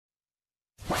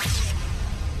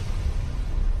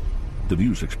The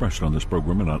views expressed on this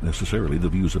program are not necessarily the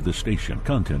views of this station.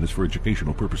 Content is for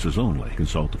educational purposes only.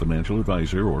 Consult a financial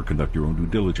advisor or conduct your own due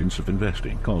diligence if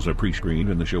investing. Calls are pre-screened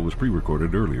and the show was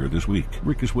pre-recorded earlier this week.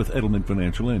 Rick is with Edelman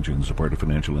Financial Engines, a part of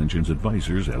Financial Engines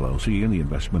Advisors, LLC, and the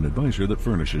investment advisor that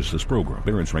furnishes this program.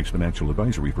 Barron's ranks financial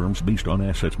advisory firms based on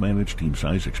assets managed, team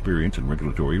size, experience, and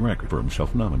regulatory record. Firms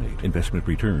self-nominate. Investment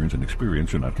returns and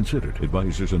experience are not considered.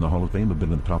 Advisors in the Hall of Fame have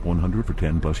been in the top 100 for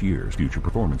 10 plus years. Future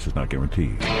performance is not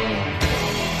guaranteed.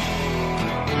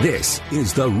 This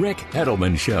is the Rick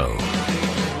Edelman Show.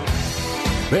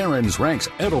 Barron's ranks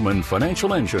Edelman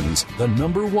Financial Engines the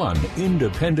 #1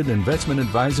 independent investment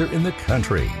advisor in the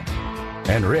country.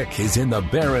 And Rick is in the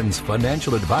Barron's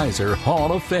Financial Advisor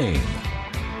Hall of Fame.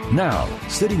 Now,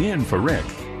 sitting in for Rick,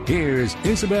 here's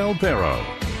Isabel Barrow.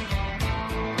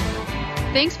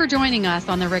 Thanks for joining us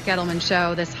on the Rick Edelman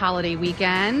Show this holiday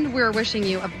weekend. We're wishing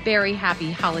you a very happy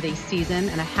holiday season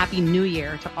and a happy new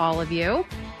year to all of you.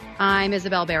 I'm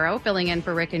Isabel Barrow, filling in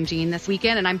for Rick and Jean this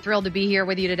weekend, and I'm thrilled to be here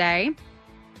with you today.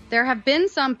 There have been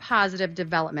some positive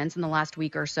developments in the last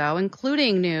week or so,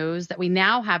 including news that we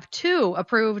now have 2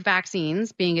 approved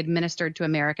vaccines being administered to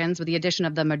Americans with the addition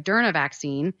of the Moderna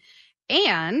vaccine,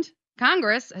 and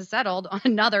Congress has settled on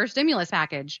another stimulus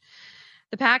package.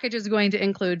 The package is going to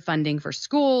include funding for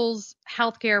schools,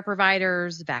 healthcare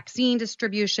providers, vaccine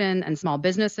distribution, and small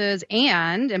businesses,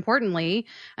 and, importantly,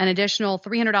 an additional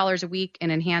 $300 a week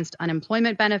in enhanced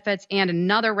unemployment benefits and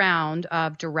another round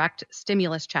of direct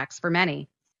stimulus checks for many.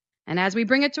 And as we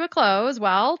bring it to a close,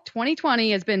 well,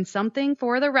 2020 has been something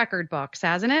for the record books,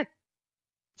 hasn't it?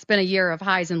 It's been a year of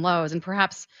highs and lows, and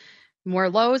perhaps more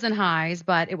lows and highs,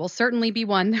 but it will certainly be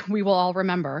one that we will all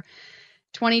remember.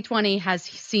 2020 has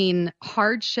seen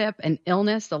hardship and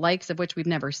illness, the likes of which we've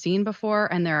never seen before,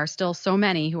 and there are still so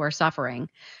many who are suffering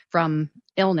from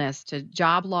illness to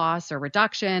job loss or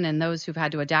reduction, and those who've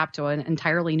had to adapt to an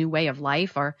entirely new way of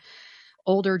life, or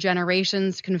older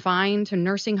generations confined to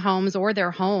nursing homes or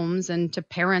their homes, and to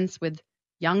parents with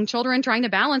young children trying to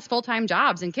balance full-time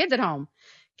jobs and kids at home.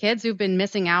 Kids who've been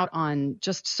missing out on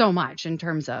just so much in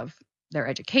terms of their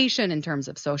education, in terms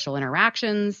of social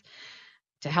interactions,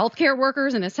 to healthcare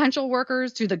workers and essential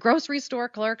workers, to the grocery store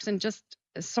clerks, and just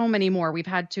so many more. We've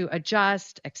had to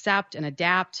adjust, accept, and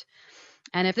adapt.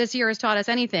 And if this year has taught us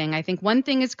anything, I think one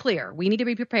thing is clear. We need to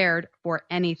be prepared for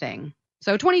anything.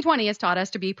 So 2020 has taught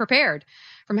us to be prepared,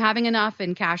 from having enough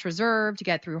in cash reserve to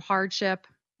get through hardship,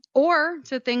 or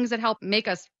to things that help make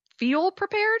us feel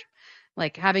prepared,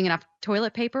 like having enough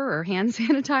toilet paper or hand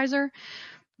sanitizer.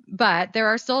 But there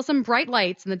are still some bright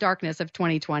lights in the darkness of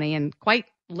 2020, and quite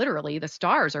literally, the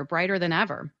stars are brighter than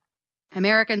ever.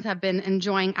 Americans have been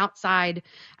enjoying outside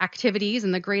activities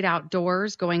in the great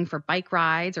outdoors, going for bike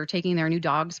rides or taking their new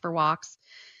dogs for walks.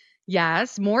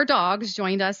 Yes, more dogs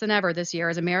joined us than ever this year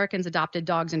as Americans adopted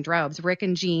dogs in droves. Rick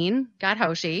and Jean got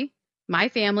Hoshi. My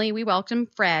family, we welcomed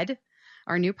Fred,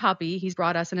 our new puppy. He's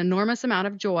brought us an enormous amount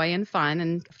of joy and fun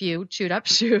and a few chewed up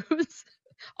shoes.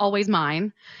 Always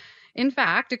mine. In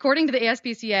fact, according to the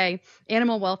ASPCA,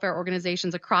 animal welfare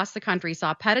organizations across the country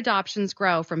saw pet adoptions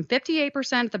grow from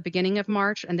 58% at the beginning of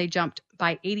March, and they jumped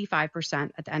by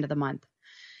 85% at the end of the month.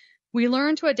 We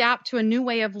learned to adapt to a new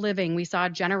way of living. We saw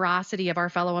generosity of our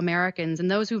fellow Americans and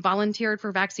those who volunteered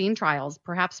for vaccine trials,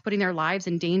 perhaps putting their lives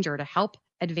in danger to help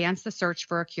advance the search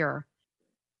for a cure.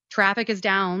 Traffic is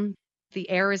down. The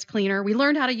air is cleaner. We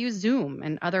learned how to use Zoom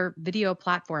and other video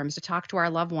platforms to talk to our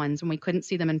loved ones when we couldn't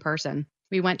see them in person.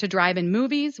 We went to drive-in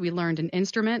movies. We learned an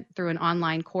instrument through an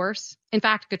online course. In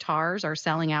fact, guitars are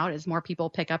selling out as more people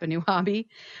pick up a new hobby.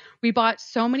 We bought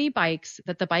so many bikes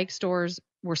that the bike stores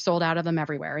were sold out of them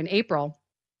everywhere. In April,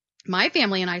 my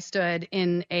family and I stood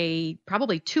in a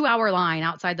probably 2-hour line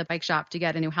outside the bike shop to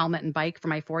get a new helmet and bike for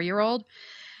my 4-year-old.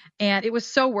 And it was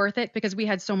so worth it because we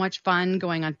had so much fun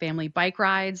going on family bike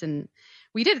rides. And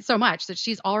we did it so much that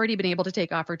she's already been able to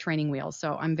take off her training wheels.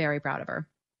 So I'm very proud of her.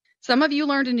 Some of you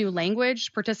learned a new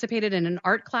language, participated in an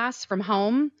art class from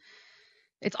home.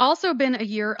 It's also been a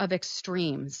year of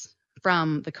extremes,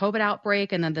 from the COVID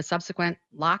outbreak and then the subsequent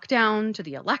lockdown to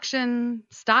the election,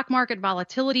 stock market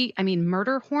volatility.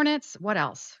 Murder hornets. What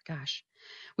else? Gosh.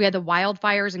 We had the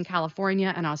wildfires in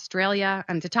California and Australia.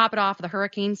 And to top it off, the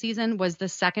hurricane season was the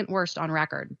second worst on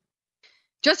record.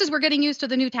 Just as we're getting used to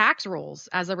the new tax rules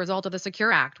as a result of the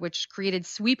Secure Act, which created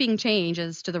sweeping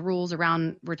changes to the rules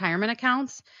around retirement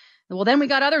accounts, well, then we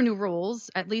got other new rules,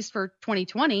 at least for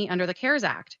 2020, under the CARES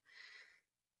Act.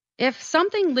 If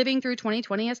something living through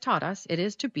 2020 has taught us, it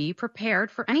is to be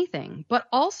prepared for anything, but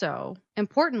also,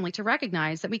 importantly, to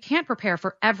recognize that we can't prepare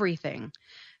for everything.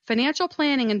 Financial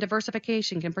planning and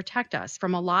diversification can protect us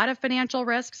from a lot of financial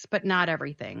risks, but not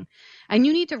everything. And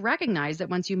you need to recognize that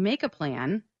once you make a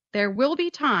plan, there will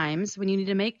be times when you need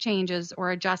to make changes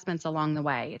or adjustments along the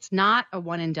way. It's not a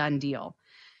one and done deal.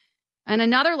 And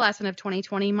another lesson of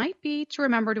 2020 might be to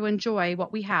remember to enjoy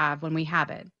what we have when we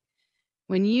have it.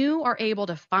 When you are able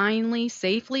to finally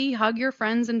safely hug your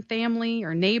friends and family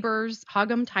or neighbors, hug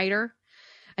them tighter.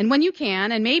 And when you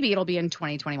can, and maybe it'll be in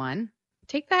 2021,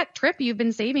 take that trip you've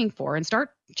been saving for and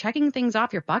start checking things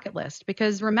off your bucket list.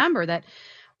 Because remember that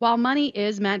while money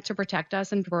is meant to protect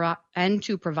us and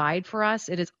to provide for us,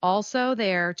 it is also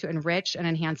there to enrich and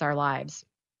enhance our lives.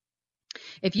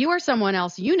 If you or someone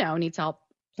else you know needs help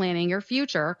planning your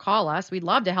future, call us. We'd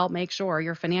love to help make sure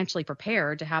you're financially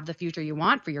prepared to have the future you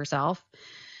want for yourself.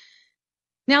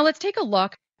 Now let's take a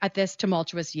look at this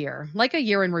tumultuous year, like a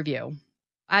year in review.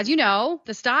 As you know,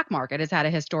 the stock market has had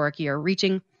a historic year,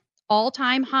 reaching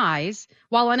all-time highs,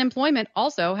 while unemployment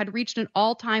also had reached an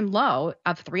all-time low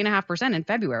of 3.5% in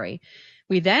February.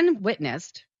 We then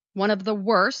witnessed one of the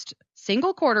worst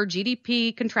single-quarter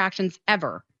GDP contractions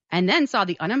ever, and then saw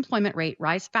the unemployment rate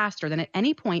rise faster than at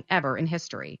any point ever in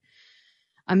history.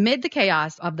 Amid the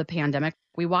chaos of the pandemic,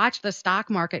 we watched the stock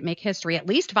market make history at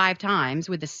least 5 times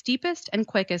with the steepest and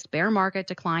quickest bear market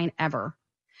decline ever.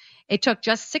 It took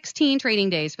just 16 trading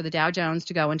days for the Dow Jones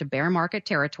to go into bear market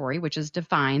territory, which is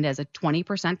defined as a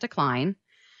 20% decline.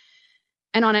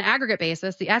 And on an aggregate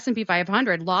basis, the S&P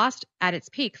 500 lost at its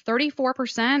peak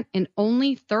 34% in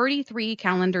only 33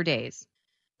 calendar days.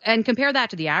 And compare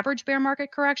that to the average bear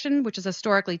market correction, which has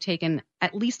historically taken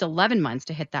at least 11 months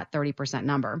to hit that 30%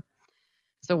 number.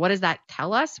 So what does that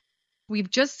tell us? We've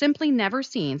just simply never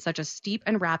seen such a steep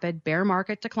and rapid bear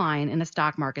market decline in the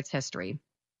stock market's history.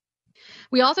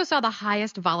 We also saw the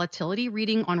highest volatility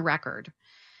reading on record.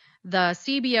 The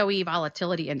CBOE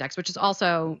Volatility Index, which is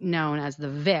also known as the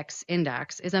VIX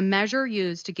Index, is a measure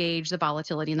used to gauge the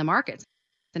volatility in the markets.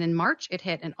 And in March, it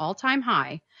hit an all-time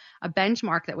high, a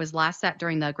benchmark that was last set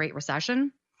during the Great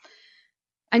Recession.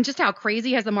 And just how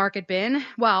crazy has the market been?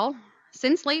 Well,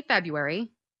 since late February,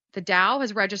 the Dow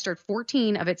has registered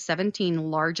 14 of its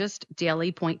 17 largest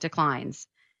daily point declines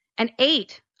and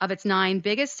 8 of its 9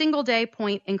 biggest single-day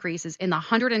point increases in the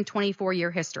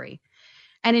 124-year history.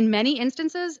 And in many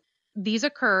instances, these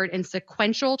occurred in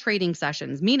sequential trading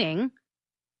sessions, meaning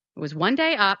it was one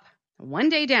day up, one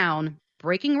day down,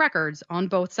 breaking records on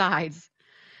both sides.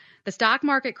 The stock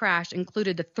market crash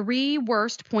included the 3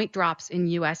 worst point drops in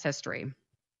U.S. history.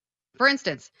 For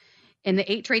instance, in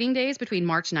the 8 trading days between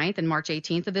March 9th and March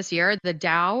 18th of this year, the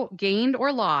Dow gained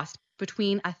or lost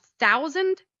between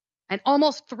 1,000 and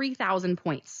almost 3,000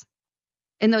 points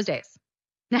in those days.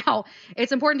 Now,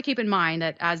 it's important to keep in mind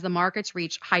that as the markets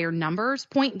reach higher numbers,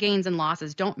 point gains and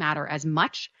losses don't matter as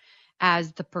much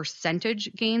as the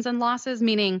percentage gains and losses,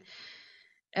 meaning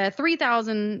a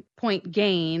 3,000 point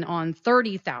gain on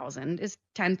 30,000 is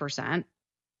 10%,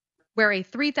 where a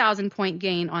 3,000 point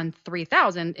gain on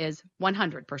 3,000 is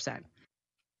 100%.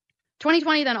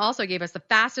 2020 then also gave us the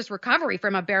fastest recovery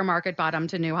from a bear market bottom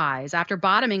to new highs. After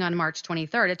bottoming on March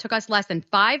 23rd, it took us less than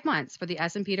 5 months for the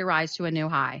S&P to rise to a new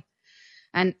high.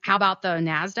 And how about the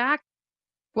NASDAQ?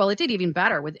 Well, it did even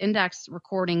better, with index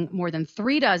recording more than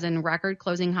 36 record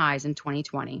closing highs in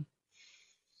 2020.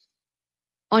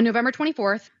 On November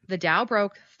 24th, the Dow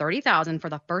broke 30,000 for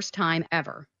the first time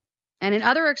ever. And in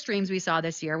other extremes we saw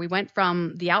this year, we went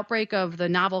from the outbreak of the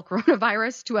novel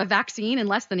coronavirus to a vaccine in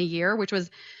less than a year, which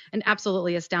was an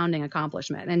absolutely astounding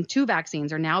accomplishment. And 2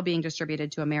 vaccines are now being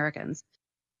distributed to Americans.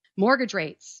 Mortgage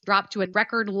rates dropped to a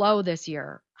record low this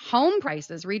year. Home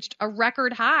prices reached a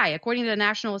record high. According to the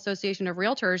National Association of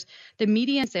Realtors, the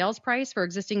median sales price for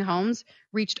existing homes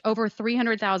reached over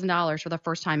 $300,000 for the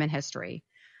first time in history.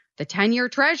 The 10-year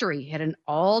Treasury hit an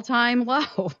all-time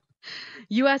low.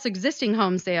 U.S. existing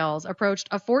home sales approached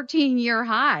a 14-year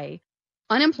high.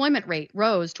 Unemployment rate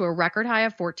rose to a record high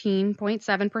of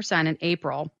 14.7% in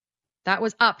April. That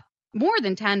was up more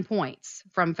than 10 points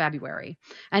from February,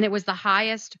 and it was the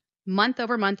highest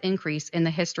month-over-month increase in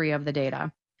the history of the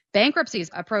data.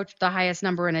 Bankruptcies approached the highest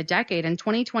number in a decade, and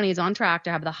 2020 is on track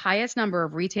to have the highest number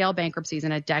of retail bankruptcies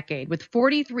in a decade, with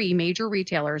 43 major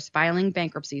retailers filing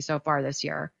bankruptcy so far this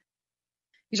year.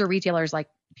 These are retailers like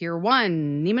Pier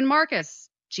 1, Neiman Marcus,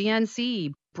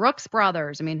 GNC, Brooks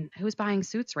Brothers. I mean, who's buying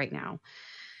suits right now?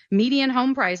 Median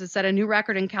home prices set a new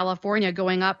record in California,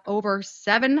 going up over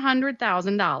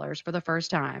 $700,000 for the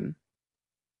first time.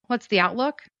 What's the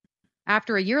outlook?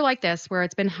 After a year like this, where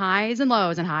it's been highs and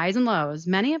lows,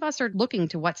 many of us are looking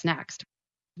to what's next.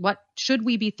 What should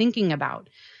we be thinking about?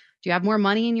 Do you have more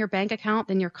money in your bank account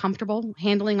than you're comfortable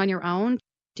handling on your own?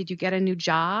 Did you get a new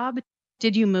job?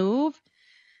 Did you move?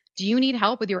 Do you need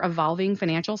help with your evolving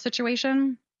financial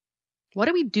situation? What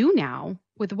do we do now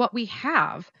with what we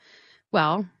have?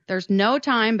 Well, there's no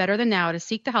time better than now to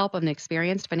seek the help of an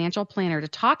experienced financial planner to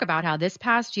talk about how this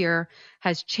past year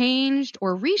has changed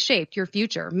or reshaped your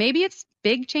future. Maybe it's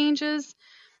big changes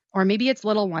or maybe it's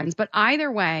little ones, but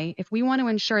either way, if we want to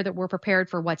ensure that we're prepared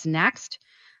for what's next,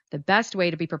 the best way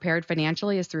to be prepared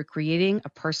financially is through creating a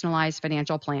personalized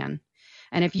financial plan.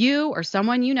 And if you or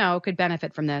someone you know could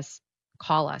benefit from this,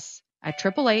 call us at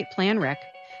 888-PLAN-RICK.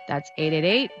 That's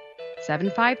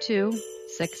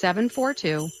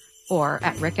 888-752-6742 or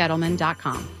at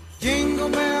rickedelman.com. Jingle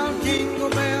bell, jingle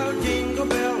bell, jingle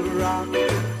bell rock.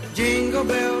 Jingle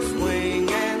bells swing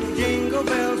and jingle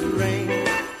bells ring.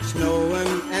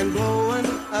 Snowing and blowing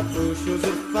up bushels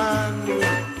of fun.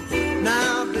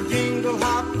 Now the jingle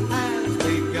hop has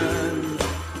begun.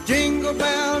 Jingle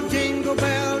bell, jingle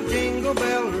bell, jingle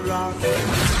bell rock.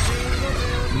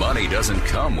 Money doesn't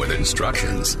come with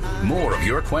instructions. More of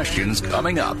your questions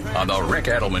coming up on The Rick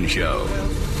Edelman Show.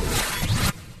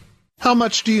 How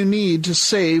much do you need to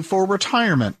save for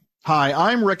retirement? Hi,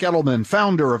 I'm Rick Edelman,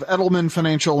 founder of Edelman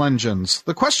Financial Engines.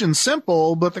 The question's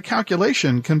simple, but the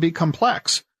calculation can be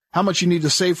complex. How much you need to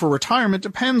save for retirement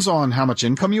depends on how much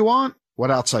income you want,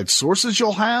 what outside sources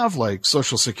you'll have, like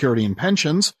Social Security and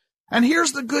pensions. And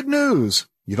here's the good news.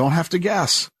 You don't have to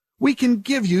guess. We can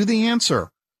give you the answer.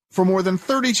 For more than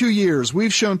 32 years,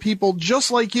 we've shown people just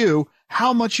like you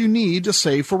how much you need to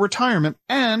save for retirement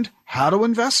and how to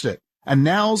invest it. And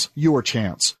now's your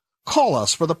chance. Call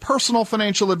us for the personal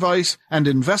financial advice and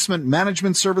investment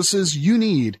management services you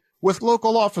need with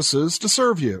local offices to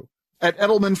serve you. At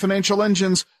Edelman Financial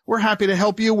Engines, we're happy to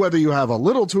help you whether you have a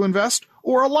little to invest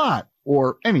or a lot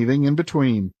or anything in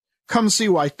between. Come see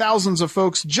why thousands of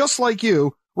folks just like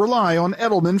you rely on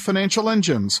Edelman Financial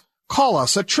Engines. Call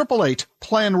us at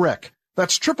 888-PLAN-RICK.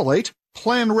 That's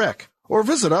 888-PLAN-RICK. Or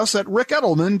visit us at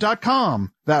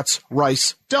rickedelman.com. That's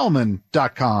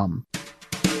ricedelman.com.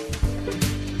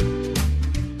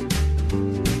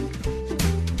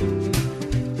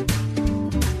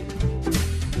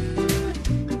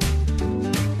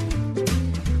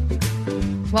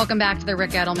 Welcome back to the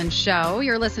Rick Edelman Show.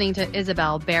 You're listening to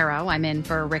Isabel Barrow. I'm in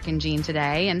for Rick and Jean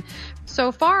today. And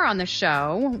so far on the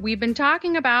show, we've been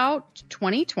talking about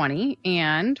 2020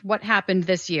 and what happened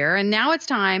this year. And now it's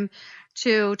time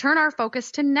to turn our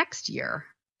focus to next year.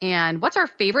 And what's our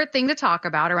favorite thing to talk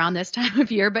about around this time of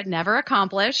year but never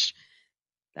accomplish?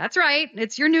 That's right.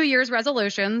 It's your New Year's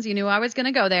resolutions. You knew I was going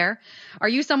to go there. Are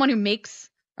you someone who makes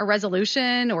a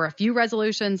resolution or a few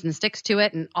resolutions and sticks to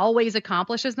it and always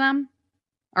accomplishes them?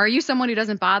 Or are you someone who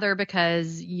doesn't bother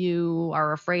because you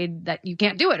are afraid that you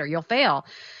can't do it or you'll fail?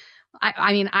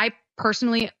 I mean, I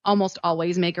personally almost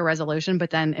always make a resolution, but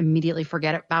then immediately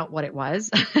forget about what it was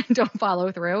and don't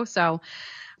follow through. So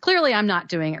clearly I'm not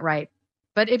doing it right.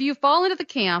 But if you fall into the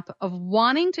camp of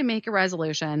wanting to make a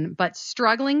resolution, but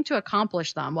struggling to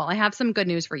accomplish them, well, I have some good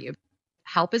news for you.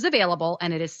 Help is available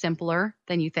and it is simpler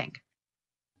than you think.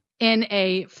 In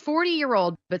a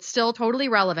 40-year-old, but still totally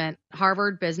relevant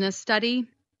Harvard business study,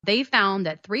 they found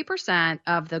that 3%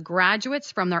 of the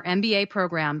graduates from their MBA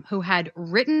program who had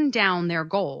written down their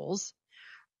goals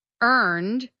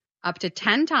earned up to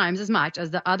 10 times as much as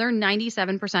the other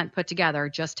 97% put together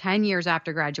just 10 years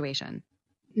after graduation.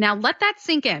 Now let that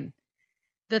sink in.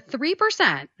 The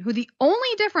 3%, who the only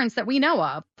difference that we know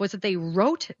of was that they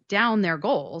wrote down their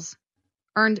goals,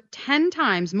 earned 10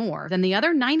 times more than the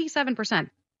other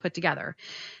 97% put together.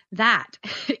 That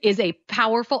is a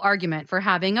powerful argument for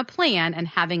having a plan and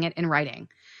having it in writing.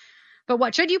 But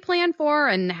what should you plan for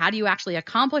and how do you actually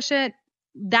accomplish it?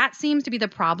 That seems to be the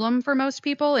problem for most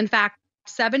people. In fact,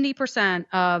 70%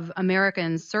 of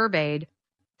Americans surveyed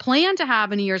plan to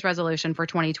have a New Year's resolution for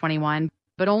 2021,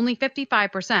 but only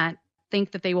 55%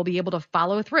 think that they will be able to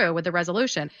follow through with the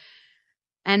resolution.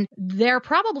 And they're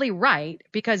probably right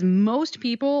because most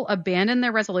people abandon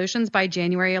their resolutions by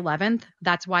January 11th.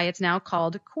 That's why it's now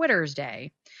called Quitter's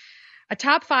Day. A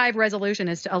top 5 resolution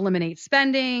is to eliminate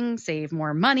spending, save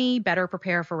more money, better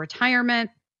prepare for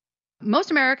retirement. Most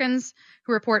Americans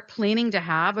who report planning to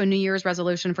have a New Year's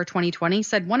resolution for 2020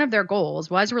 said one of their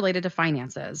goals was related to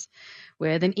finances,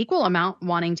 with an equal amount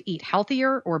wanting to eat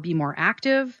healthier or be more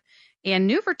active. And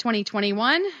new for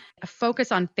 2021, a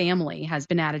focus on family has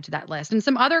been added to that list. And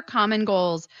some other common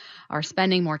goals are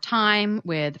spending more time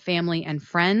with family and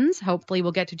friends. Hopefully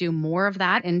we'll get to do more of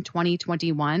that in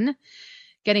 2021.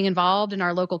 Getting involved in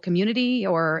our local community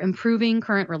or improving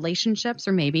current relationships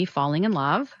or maybe falling in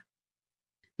love.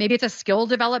 Maybe it's a skill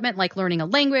development like learning a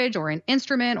language or an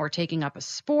instrument or taking up a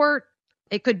sport.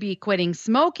 It could be quitting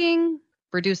smoking,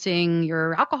 reducing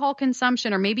your alcohol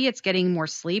consumption, or maybe it's getting more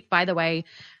sleep. By the way,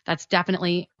 that's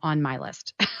definitely on my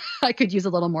list. I could use a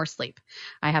little more sleep.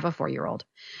 I have a 4-year-old.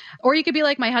 Or you could be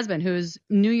like my husband, whose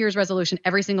New Year's resolution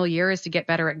every single year is to get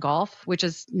better at golf, which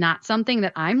is not something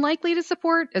that I'm likely to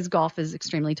support, as golf is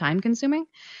extremely time consuming.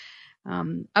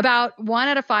 About 1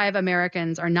 out of 5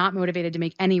 Americans are not motivated to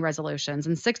make any resolutions,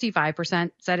 and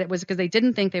 65% said it was because they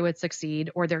didn't think they would succeed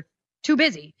or they're too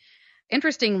busy.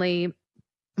 Interestingly,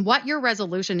 what your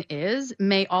resolution is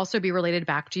may also be related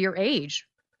back to your age.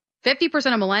 50%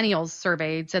 of millennials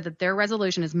surveyed said that their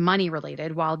resolution is money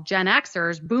related, while Gen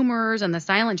Xers, boomers, and the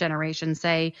silent generation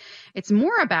say it's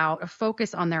more about a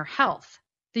focus on their health.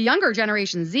 The younger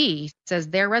Generation Z says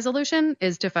their resolution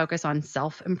is to focus on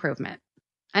self-improvement.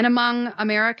 And among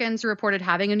Americans who reported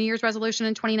having a New Year's resolution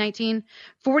in 2019,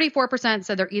 44%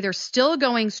 said they're either still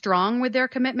going strong with their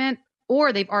commitment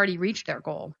or they've already reached their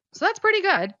goal. So that's pretty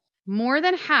good. More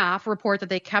than half report that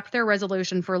they kept their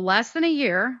resolution for less than a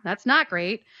year. That's not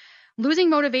great. Losing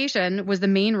motivation was the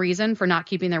main reason for not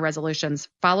keeping their resolutions,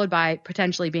 followed by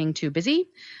potentially being too busy,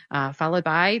 followed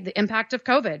by the impact of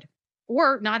COVID,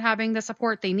 or not having the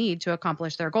support they need to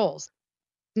accomplish their goals.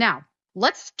 Now,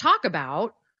 let's talk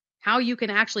about how you can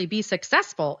actually be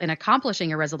successful in accomplishing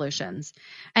your resolutions.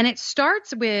 And it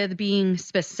starts with being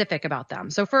specific about them.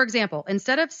 So for example,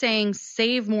 instead of saying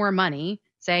save more money,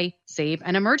 say save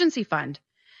an emergency fund,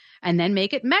 and then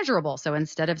make it measurable. So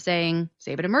instead of saying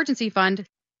save an emergency fund,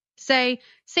 say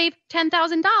save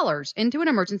 $10,000 into an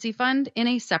emergency fund in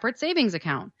a separate savings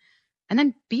account. And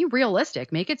then be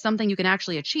realistic. Make it something you can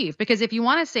actually achieve. Because if you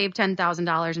want to save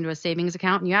 $10,000 into a savings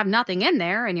account and you have nothing in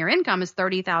there and your income is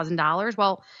 $30,000,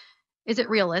 well, is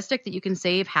it realistic that you can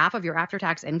save half of your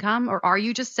after-tax income? Or are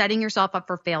you just setting yourself up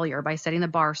for failure by setting the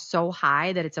bar so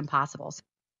high that it's impossible?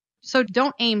 So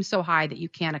don't aim so high that you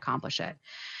can't accomplish it.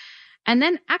 And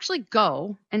then actually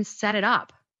go and set it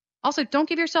up. Also, don't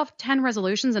give yourself 10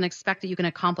 resolutions and expect that you can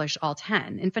accomplish all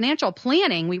 10. In financial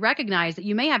planning, we recognize that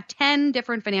you may have 10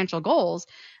 different financial goals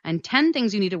and 10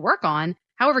 things you need to work on.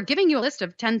 However, giving you a list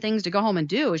of 10 things to go home and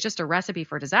do is just a recipe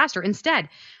for disaster. Instead,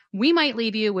 we might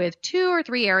leave you with 2 or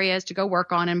 3 areas to go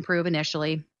work on and improve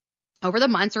initially over the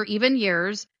months or even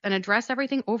years, and address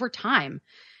everything over time.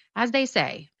 As they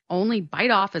say, only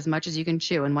bite off as much as you can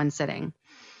chew in one sitting.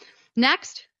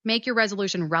 Next, make your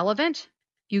resolution relevant.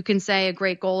 You can say a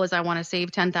great goal is I want to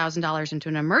save $10,000 into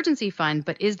an emergency fund,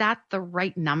 but is that the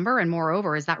right number? And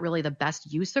moreover, is that really the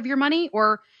best use of your money?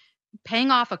 Or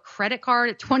paying off a credit card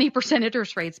at 20%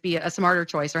 interest rates be a smarter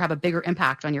choice or have a bigger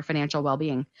impact on your financial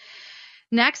well-being?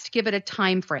 Next, give it a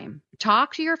time frame.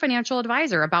 Talk to your financial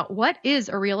advisor about what is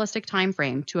a realistic time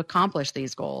frame to accomplish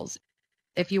these goals.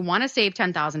 If you want to save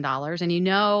 $10,000 and you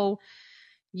know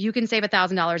you can save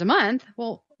 $1,000 a month,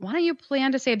 well, why don't you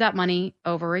plan to save that money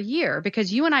over a year?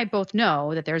 Because you and I both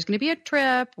know that there's going to be a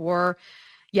trip or,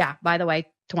 yeah, by the way,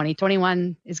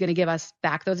 2021 is going to give us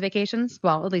back those vacations.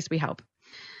 Well, at least we hope.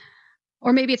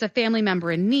 Or maybe it's a family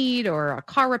member in need or a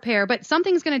car repair, but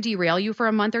something's going to derail you for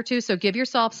a month or two. So give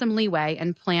yourself some leeway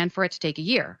and plan for it to take a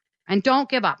year. And don't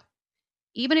give up.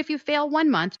 Even if you fail 1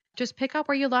 month, just pick up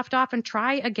where you left off and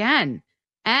try again.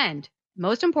 And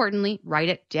most importantly, write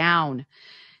it down.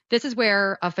 This is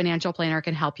where a financial planner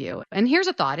can help you. And here's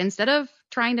a thought. Instead of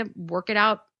trying to work it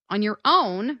out on your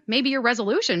own, maybe your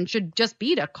resolution should just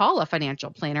be to call a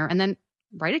financial planner and then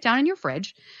write it down in your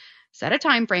fridge, set a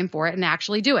time frame for it, and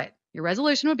actually do it. Your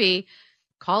resolution would be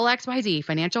call XYZ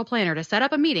financial planner to set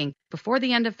up a meeting before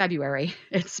the end of February.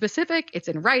 It's specific, it's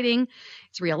in writing,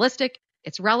 it's realistic,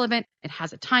 it's relevant, it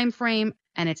has a time frame,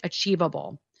 and it's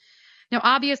achievable. Now,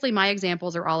 obviously, my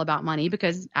examples are all about money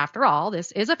because, after all,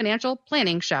 this is a financial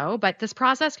planning show, but this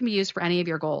process can be used for any of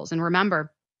your goals. And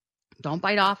remember, don't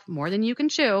bite off more than you can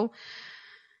chew.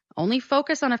 Only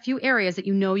focus on a few areas that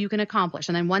you know you can accomplish.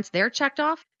 And then once they're checked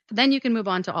off, then you can move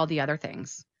on to all the other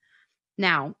things.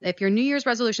 Now, if your New Year's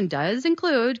resolution does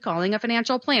include calling a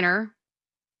financial planner,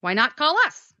 why not call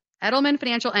us? Edelman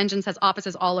Financial Engines has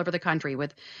offices all over the country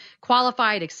with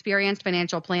qualified, experienced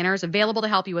financial planners available to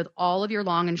help you with all of your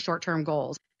long and short-term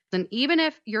goals. And even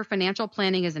if your financial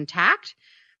planning is intact,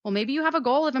 well, maybe you have a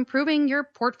goal of improving your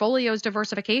portfolio's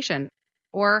diversification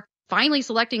or finally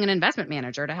selecting an investment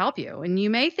manager to help you. And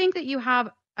you may think that you have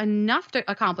enough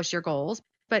to accomplish your goals,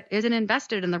 but is it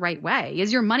invested in the right way?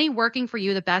 Is your money working for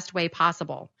you the best way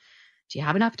possible? Do you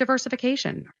have enough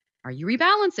diversification? Are you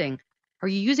rebalancing? Are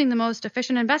you using the most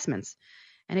efficient investments?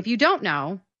 And if you don't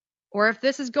know, or if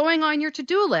this is going on your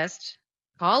to-do list,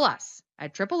 call us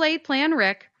at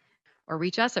 888-PLAN-RICK or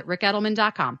reach us at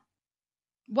rickedelman.com.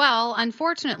 Well,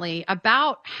 unfortunately,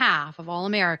 about half of all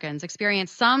Americans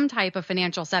experienced some type of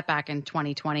financial setback in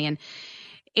 2020. And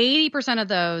 80% of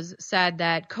those said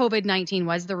that COVID-19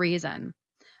 was the reason.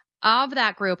 Of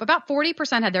that group, about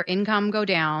 40% had their income go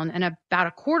down, and about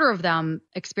a quarter of them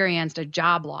experienced a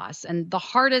job loss. And the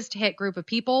hardest hit group of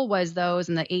people was those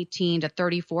in the 18 to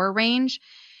 34 range,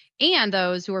 and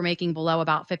those who were making below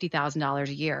about $50,000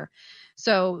 a year.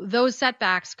 So those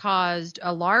setbacks caused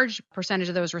a large percentage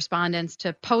of those respondents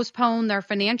to postpone their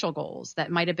financial goals that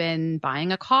might have been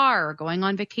buying a car or going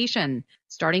on vacation,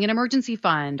 starting an emergency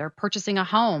fund, or purchasing a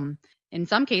home, in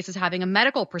some cases having a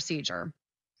medical procedure.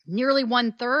 Nearly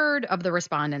 1/3 of the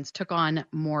respondents took on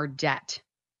more debt.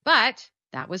 But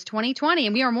that was 2020,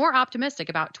 and we are more optimistic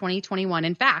about 2021.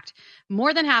 In fact,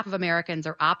 more than half of Americans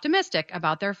are optimistic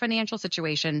about their financial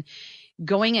situation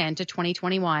going into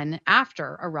 2021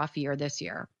 after a rough year this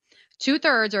year.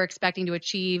 2/3 are expecting to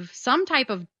achieve some type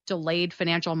of delayed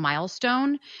financial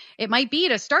milestone. It might be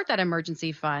to start that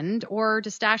emergency fund, or to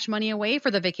stash money away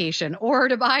for the vacation, or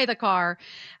to buy the car.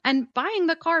 And buying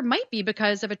the car might be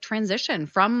because of a transition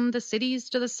from the cities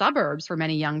to the suburbs for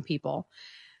many young people.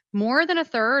 More than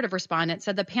 1/3 of respondents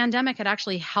said the pandemic had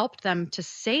actually helped them to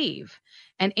save.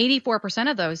 And 84%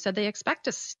 of those said they expect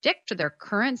to stick to their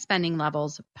current spending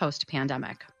levels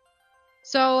post-pandemic.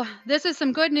 So this is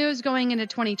some good news going into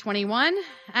 2021,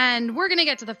 and we're going to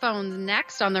get to the phones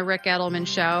next on the Ric Edelman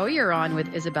Show. You're on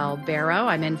with Isabel Barrow.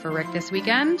 I'm in for Rick this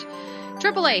weekend.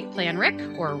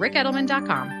 888-PLAN-RIC or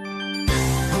RicEdelman.com.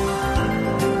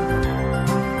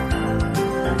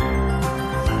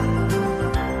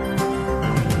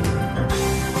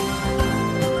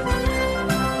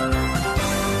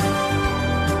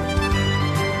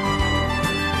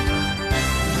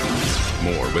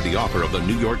 With the author of the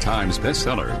New York Times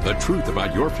bestseller, The Truth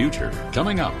About Your Future,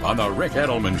 coming up on The Ric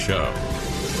Edelman Show.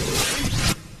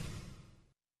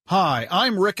 Hi,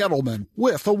 I'm Ric Edelman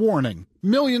with a warning.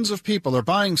 Millions of people are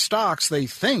buying stocks they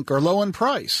think are low in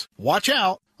price. Watch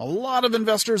out. A lot of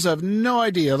investors have no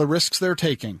idea the risks they're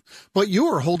taking. But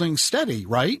you're holding steady,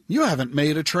 right? You haven't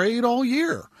made a trade all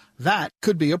year. That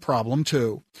could be a problem,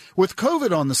 too. With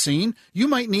COVID on the scene, you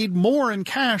might need more in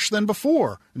cash than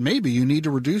before. Maybe you need to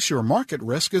reduce your market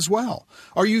risk as well.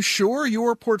 Are you sure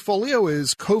your portfolio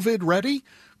is COVID ready?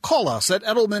 Call us at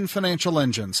Edelman Financial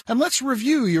Engines, and let's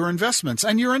review your investments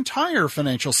and your entire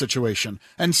financial situation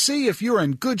and see if you're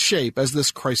in good shape as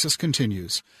this crisis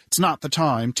continues. It's not the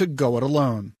time to go it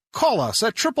alone. Call us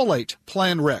at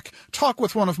 888-PLAN-RIC. Talk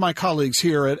with one of my colleagues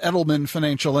here at Edelman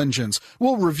Financial Engines.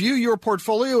 We'll review your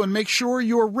portfolio and make sure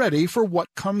you're ready for what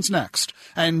comes next.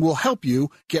 And we'll help you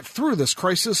get through this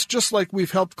crisis just like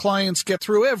we've helped clients get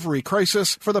through every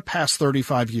crisis for the past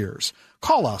 35 years.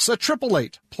 Call us at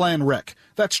 888-PLAN-RIC.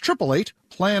 That's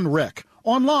 888-PLAN-RIC.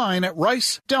 Online at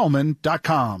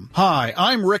ricedelman.com. Hi,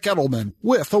 I'm Ric Edelman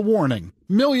with a warning.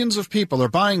 Millions of people are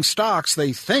buying stocks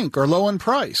they think are low in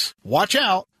price. Watch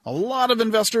out. A lot of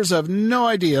investors have no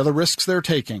idea the risks they're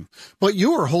taking. But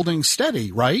you're holding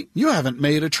steady, right? You haven't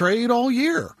made a trade all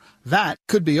year. That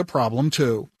could be a problem,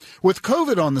 too. With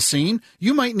COVID on the scene,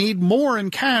 you might need more in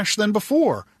cash than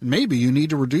before. Maybe you need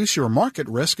to reduce your market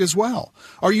risk as well.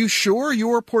 Are you sure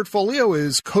your portfolio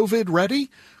is COVID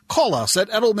ready? Call us at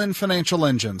Edelman Financial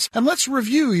Engines, and let's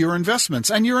review your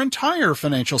investments and your entire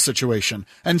financial situation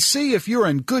and see if you're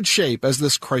in good shape as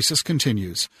this crisis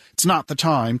continues. It's not the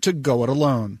time to go it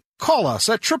alone. Call us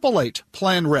at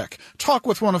 888-PLAN-RIC. Talk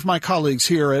with one of my colleagues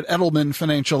here at Edelman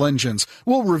Financial Engines.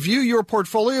 We'll review your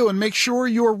portfolio and make sure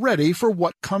you're ready for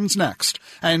what comes next.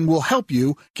 And we'll help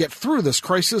you get through this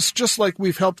crisis just like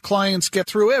we've helped clients get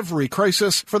through every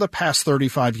crisis for the past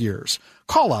 35 years.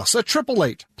 Call us at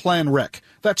 888-PLAN-RIC.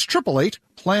 That's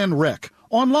 888-PLAN-RIC.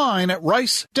 Online at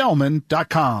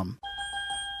ricedelman.com.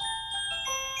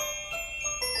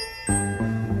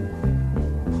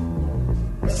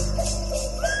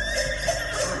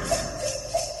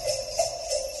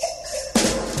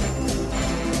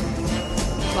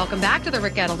 Welcome back to the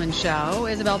Ric Edelman Show.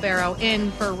 Isabel Barrow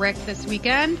in for Rick this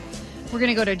weekend. We're going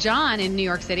to go to John in New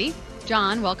York City.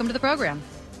 John, welcome to the program.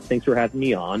 Thanks for having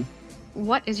me on.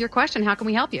 What is your question? How can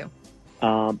we help you?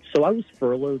 So I was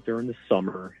furloughed during the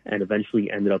summer and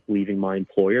eventually ended up leaving my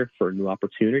employer for a new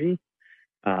opportunity.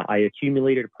 I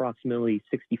accumulated approximately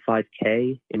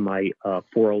 $65K in my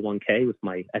 401K with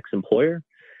my ex-employer,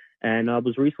 and I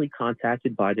was recently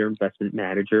contacted by their investment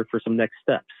manager for some next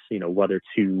steps, whether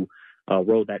to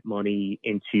roll that money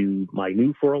into my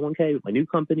new 401K with my new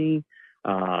company,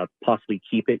 possibly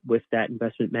keep it with that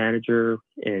investment manager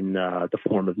in the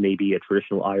form of maybe a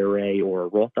traditional IRA or a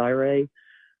Roth IRA,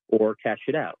 or cash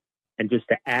it out. And just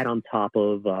to add on top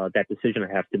of that decision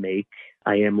I have to make,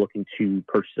 I am looking to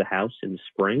purchase a house in the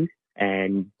spring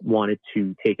and wanted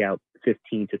to take out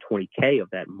 15 to 20K of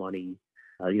that money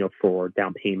for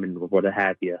down payment or what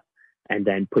have you, and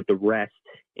then put the rest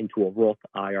into a Roth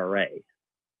IRA.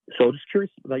 So just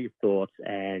curious about your thoughts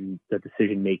and the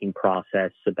decision-making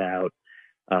process about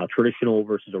traditional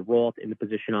versus a Roth in the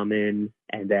position I'm in,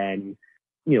 and then,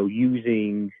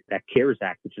 using that CARES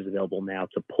Act, which is available now,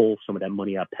 to pull some of that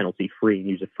money out penalty-free and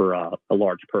use it for a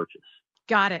large purchase.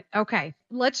 Got it. Okay.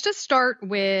 Let's just start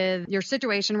with your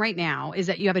situation right now is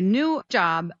that you have a new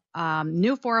job,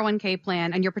 new 401k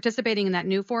plan, and you're participating in that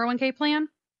new 401k plan?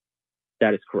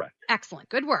 That is correct. Excellent.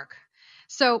 Good work.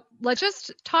 So let's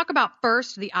just talk about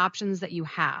first the options that you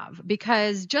have,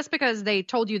 because just because they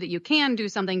told you that you can do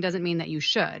something doesn't mean that you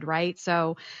should, right?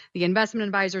 So the investment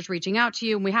advisor is reaching out to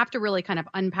you, and we have to really kind of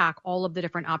unpack all of the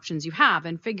different options you have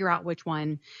and figure out which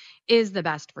one is the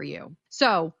best for you.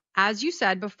 So as you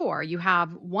said before, you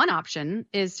have one option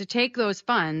is to take those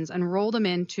funds and roll them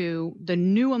into the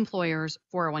new employer's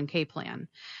 401k plan.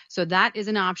 So that is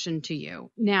an option to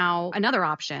you. Now, another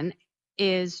option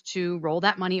is to roll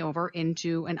that money over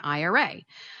into an IRA.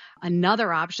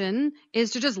 Another option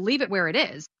is to just leave it where it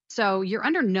is. So you're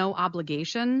under no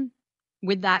obligation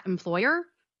with that employer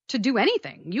to do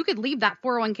anything. You could leave that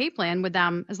 401k plan with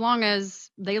them as long as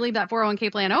they leave that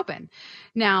 401k plan open.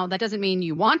 Now, that doesn't mean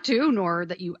you want to, nor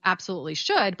that you absolutely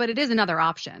should, but it is another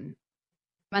option.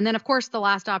 And then, of course, the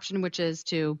last option, which is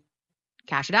to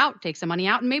cash it out, take some money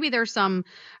out, and maybe there's some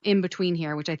in between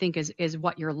here, which I think is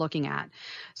what you're looking at.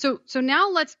 So now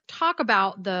let's talk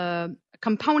about the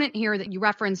component here that you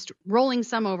referenced, rolling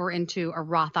some over into a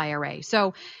Roth IRA.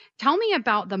 So tell me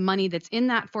about the money that's in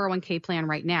that 401k plan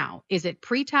right now. Is it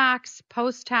pre-tax,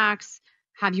 post-tax?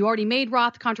 Have you already made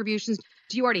Roth contributions?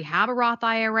 Do you already have a Roth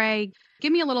IRA?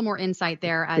 Give me a little more insight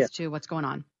there as to what's going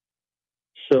on.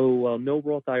 So no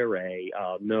Roth IRA,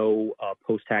 no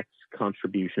post-tax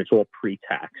contribution. It's all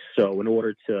pre-tax. So in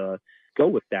order to go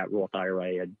with that Roth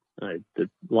IRA, the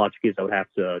logic is I would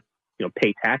have to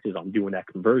pay taxes on doing that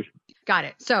conversion. Got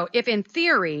it. So if in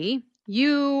theory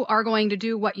you are going to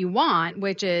do what you want,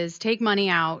 which is take money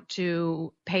out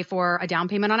to pay for a down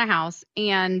payment on a house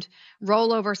and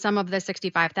roll over some of the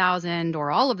 $65,000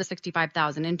 or all of the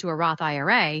 $65,000 into a Roth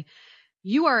IRA,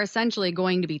 you are essentially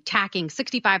going to be tacking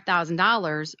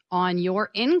 $65,000 on your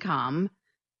income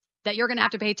that you're going to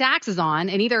have to pay taxes on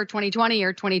in either 2020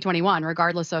 or 2021,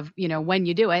 regardless of, when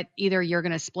you do it. Either you're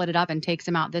going to split it up and take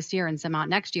some out this year and some out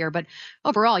next year. But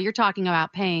overall, you're talking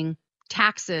about paying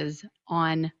taxes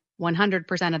on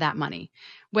 100% of that money,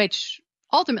 which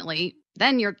ultimately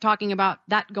then you're talking about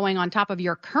that going on top of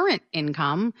your current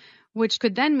income, which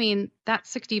could then mean that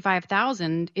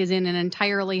 $65,000 is in an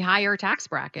entirely higher tax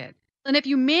bracket. And if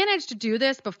you manage to do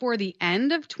this before the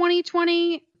end of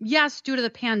 2020, yes, due to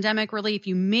the pandemic relief,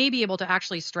 you may be able to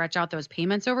actually stretch out those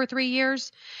payments over 3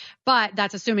 years, but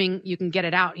that's assuming you can get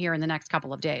it out here in the next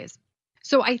couple of days.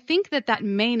 So I think that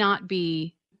may not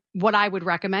be what I would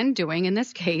recommend doing in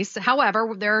this case.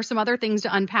 However, there are some other things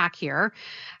to unpack here.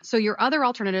 So your other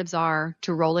alternatives are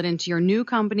to roll it into your new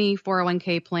company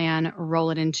 401k plan,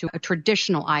 roll it into a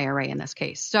traditional IRA in this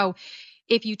case. So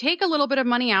if you take a little bit of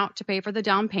money out to pay for the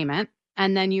down payment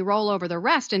and then you roll over the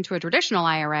rest into a traditional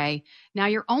IRA, now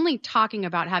you're only talking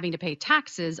about having to pay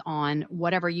taxes on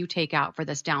whatever you take out for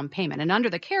this down payment. And under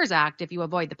the CARES Act, if you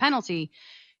avoid the penalty,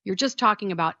 you're just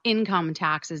talking about income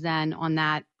taxes then on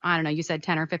that, I don't know, you said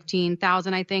 10 or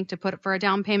 15,000, I think, to put for a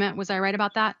down payment. Was I right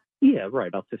about that? Yeah, right,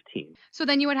 about 15. So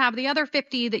then you would have the other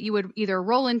 50 that you would either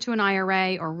roll into an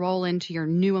IRA or roll into your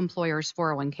new employer's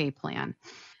 401k plan.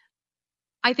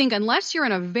 I think unless you're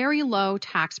in a very low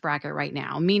tax bracket right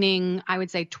now, meaning I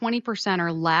would say 20%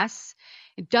 or less,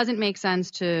 it doesn't make sense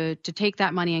to take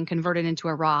that money and convert it into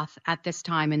a Roth at this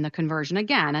time in the conversion.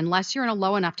 Again, unless you're in a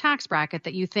low enough tax bracket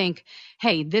that you think,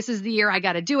 hey, this is the year I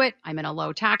got to do it. I'm in a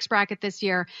low tax bracket this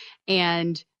year.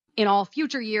 And in all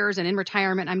future years and in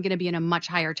retirement, I'm going to be in a much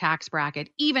higher tax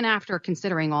bracket, even after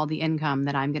considering all the income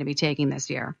that I'm going to be taking this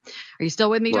year. Are you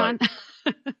still with me, John?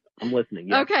 Right. I'm listening.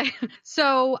 Yeah. Okay.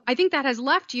 So I think that has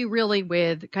left you really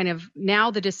with kind of now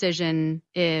the decision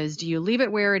is, do you leave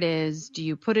it where it is? Do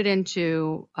you put it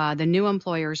into the new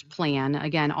employer's plan,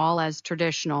 again, all as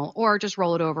traditional, or just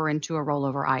roll it over into a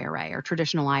rollover IRA or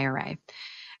traditional IRA?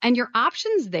 And your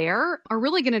options there are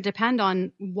really going to depend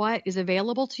on what is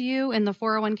available to you in the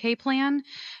 401k plan,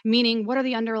 meaning what are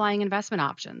the underlying investment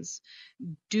options?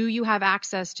 Do you have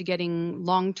access to getting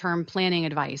long-term planning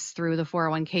advice through the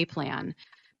 401k plan?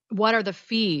 What are the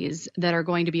fees that are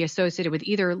going to be associated with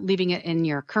either leaving it in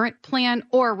your current plan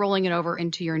or rolling it over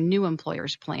into your new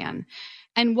employer's plan?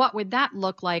 And what would that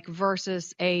look like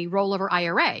versus a rollover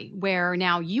IRA, where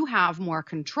now you have more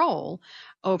control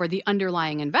over the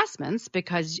underlying investments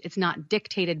because it's not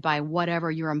dictated by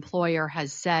whatever your employer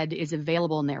has said is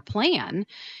available in their plan.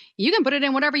 You can put it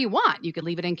in whatever you want. You could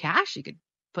leave it in cash. You could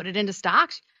put it into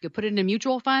stocks. You could put it into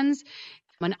mutual funds.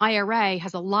 An IRA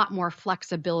has a lot more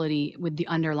flexibility with the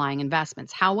underlying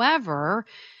investments. However,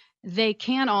 they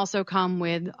can also come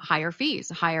with higher fees,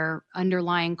 higher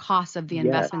underlying costs of the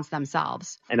investments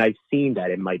themselves. And I've seen that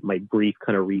in my brief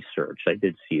kind of research. I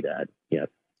did see that. Yeah.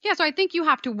 Yeah, so I think you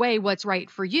have to weigh what's right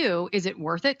for you. Is it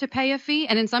worth it to pay a fee?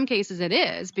 And in some cases it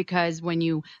is, because when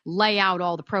you lay out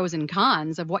all the pros and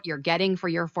cons of what you're getting for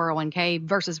your 401k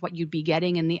versus what you'd be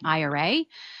getting in the IRA,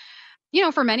 you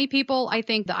know, for many people, I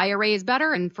think the IRA is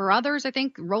better. And for others, I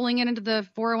think rolling it into the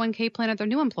 401k plan at their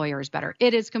new employer is better.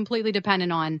 It is completely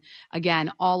dependent on,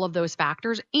 again, all of those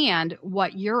factors and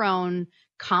what your own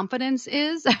confidence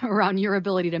is around your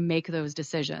ability to make those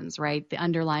decisions, right? The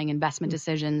underlying investment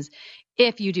decisions,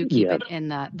 if you do keep it in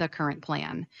the current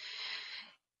plan.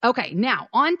 Okay, now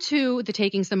on to the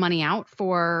taking some money out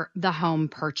for the home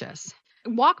purchase.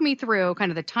 Walk me through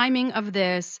kind of the timing of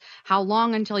this, how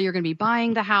long until you're going to be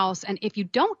buying the house, and if you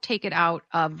don't take it out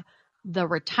of the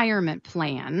retirement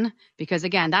plan, because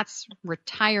again, that's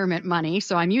retirement money.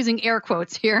 So I'm using air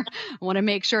quotes here. I want to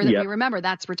make sure that we remember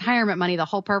that's retirement money. The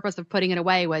whole purpose of putting it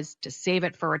away was to save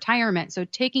it for retirement. So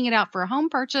taking it out for a home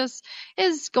purchase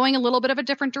is going a little bit of a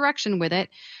different direction with it.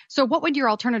 So what would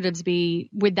your alternatives be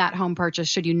with that home purchase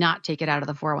should you not take it out of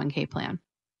the 401k plan?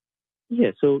 Yeah,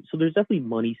 so there's definitely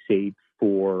money saved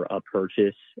for a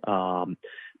purchase. But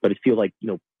I feel like,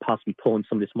 possibly pulling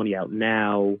some of this money out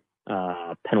now,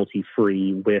 penalty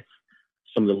free with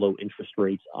some of the low interest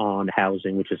rates on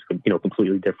housing, which is,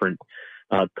 completely different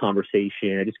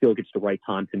conversation. I just feel like it's the right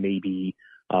time to maybe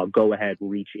go ahead,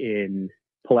 reach in,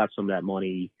 pull out some of that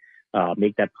money,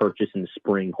 make that purchase in the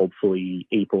spring, hopefully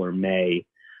April or May,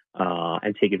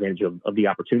 and take advantage of the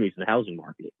opportunities in the housing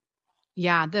market.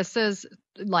 Yeah, this is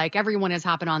like everyone is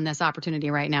hopping on this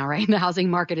opportunity right now, right? The housing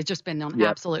market has just been on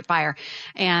absolute fire.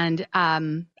 And part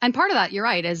of that, you're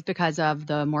right, is because of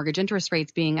the mortgage interest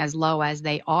rates being as low as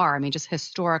they are. I mean, just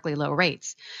historically low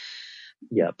rates.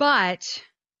 Yeah. But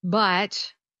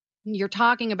you're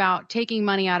talking about taking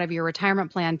money out of your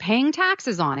retirement plan, paying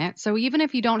taxes on it. So even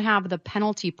if you don't have the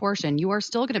penalty portion, you are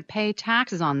still going to pay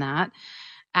taxes on that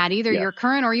at either your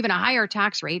current or even a higher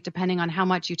tax rate, depending on how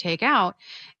much you take out,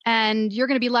 and you're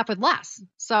going to be left with less.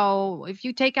 So if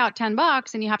you take out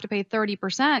 $10 and you have to pay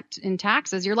 30% in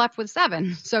taxes, you're left with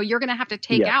 $7. So you're going to have to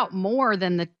take out more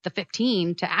than the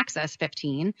 15 to access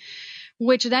 15,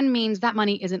 which then means that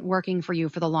money isn't working for you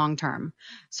for the long term.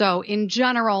 So in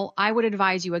general, I would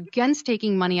advise you against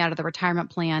taking money out of the retirement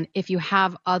plan if you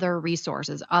have other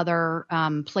resources, other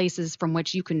places from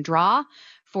which you can draw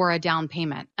for a down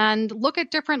payment, and look at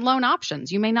different loan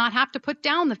options. You may not have to put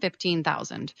down the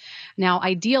 $15,000. Now,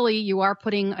 ideally, you are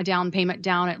putting a down payment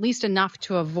down at least enough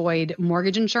to avoid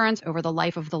mortgage insurance over the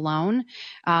life of the loan.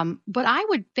 But I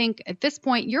would think at this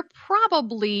point, you're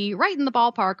probably right in the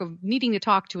ballpark of needing to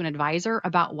talk to an advisor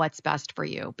about what's best for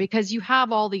you, because you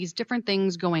have all these different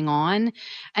things going on.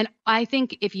 And I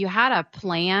think if you had a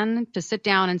plan to sit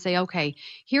down and say, okay,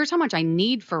 here's how much I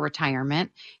need for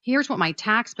retirement. Here's what my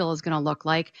tax bill is going to look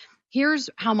like. Here's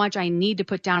how much I need to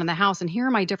put down in the house, and here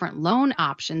are my different loan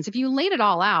options. If you laid it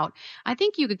all out, I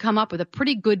think you could come up with a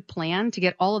pretty good plan to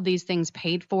get all of these things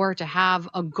paid for, to have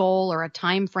a goal or a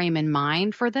time frame in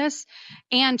mind for this,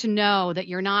 and to know that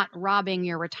you're not robbing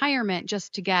your retirement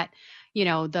just to get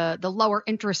the lower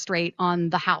interest rate on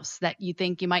the house that you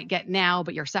think you might get now,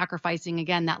 but you're sacrificing,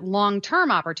 again, that long-term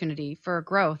opportunity for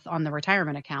growth on the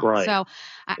retirement account. Right. So,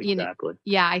 exactly.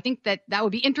 I think that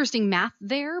would be interesting math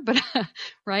there, but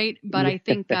right. But I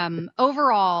think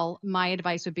overall, my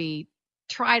advice would be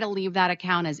try to leave that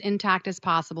account as intact as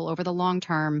possible over the long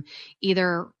term.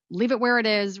 Either leave it where it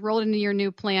is, roll it into your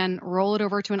new plan, roll it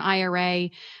over to an IRA.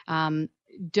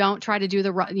 Don't try to do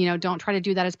don't try to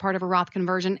do that as part of a Roth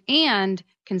conversion, and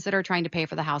consider trying to pay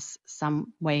for the house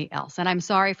some way else. And I'm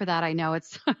sorry for that. I know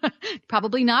it's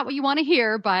probably not what you want to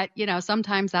hear, but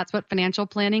sometimes that's what financial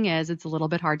planning is. It's a little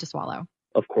bit hard to swallow.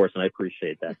 Of course, and I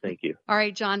appreciate that. Thank you. All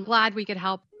right, John, glad we could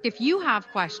help. If you have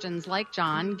questions like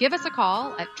John, give us a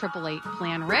call at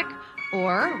 888-PLAN-RICK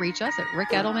or reach us at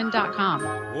rickedelman.com.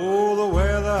 Oh, the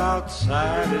weather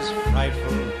outside is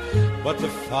frightful, but the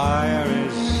fire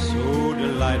is so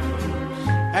delightful.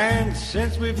 And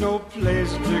since we've no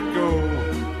place to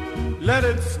go, let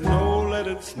it snow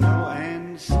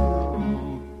and snow.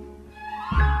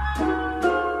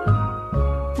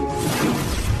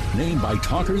 Named by by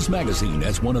Talkers Magazine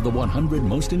as one of the 100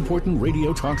 most important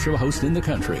radio talk show hosts in the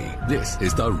country. This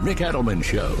is The Rick Edelman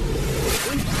Show.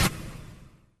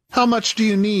 How much do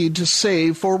you need to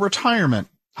save for retirement?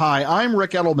 Hi, I'm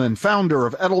Rick Edelman, founder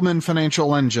of Edelman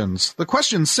Financial Engines. The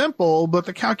question's simple, but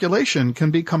the calculation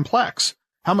can be complex.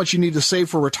 How much you need to save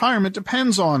for retirement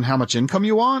depends on how much income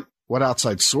you want, what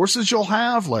outside sources you'll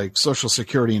have, like Social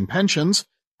Security and pensions.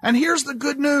 And here's the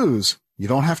good news. You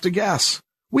don't have to guess.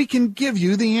 We can give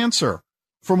you the answer.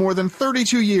 For more than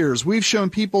 32 years, we've shown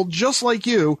people just like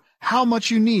you how much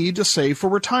you need to save for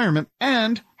retirement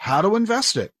and how to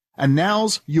invest it. And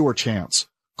now's your chance.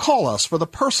 Call us for the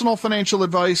personal financial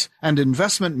advice and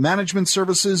investment management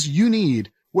services you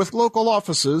need with local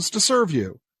offices to serve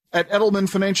you. At Edelman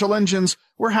Financial Engines,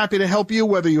 we're happy to help you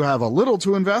whether you have a little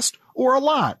to invest or a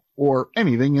lot or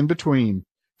anything in between.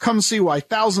 Come see why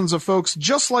thousands of folks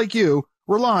just like you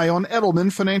rely on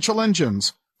Edelman Financial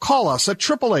Engines. Call us at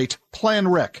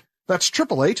 888-PLAN-RICK. That's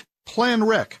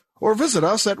 888-PLAN-RICK. Or visit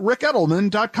us at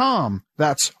rickedelman.com.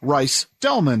 That's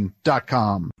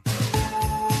ricedelman.com.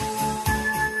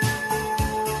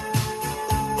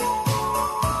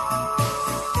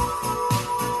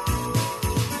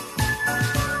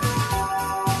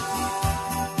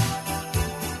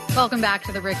 Welcome back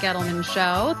to the Rick Edelman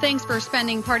Show. Thanks for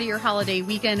spending part of your holiday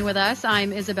weekend with us.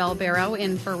 I'm Isabel Barrow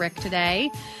in for Rick today.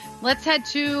 Let's head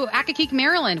to Accokeek,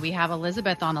 Maryland. We have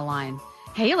Elizabeth on the line.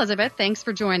 Hey, Elizabeth, thanks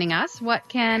for joining us. What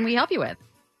can we help you with?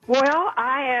 Well,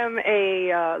 I am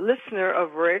a listener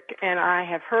of Rick, and I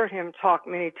have heard him talk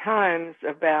many times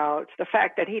about the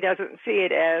fact that he doesn't see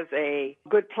it as a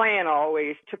good plan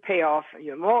always to pay off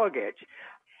your mortgage.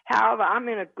 However, I'm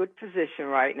in a good position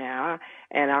right now,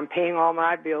 and I'm paying all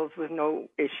my bills with no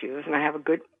issues, and I have a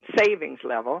good savings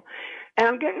level. And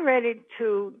I'm getting ready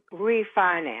to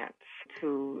refinance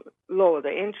to lower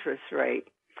the interest rate.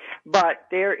 But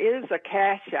there is a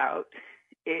cash out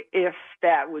if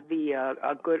that would be a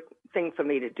good thing for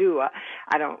me to do.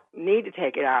 I don't need to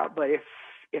take it out, but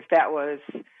if that was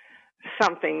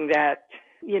something that,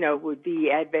 would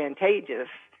be advantageous,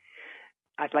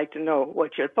 I'd like to know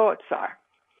what your thoughts are.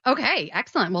 Okay,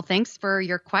 excellent. Well, thanks for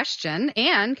your question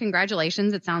and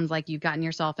congratulations. It sounds like you've gotten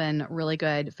yourself in really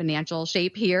good financial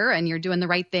shape here and you're doing the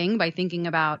right thing by thinking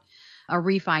about a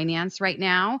refinance right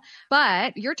now.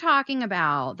 But you're talking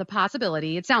about the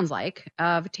possibility, it sounds like,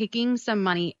 of taking some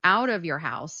money out of your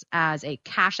house as a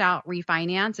cash out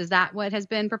refinance. Is that what has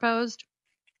been proposed?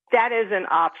 That is an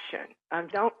option. I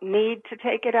don't need to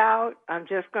take it out. I'm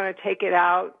just going to take it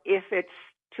out if it's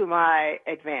to my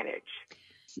advantage.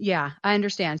 Yeah, I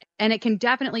understand. And it can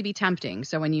definitely be tempting.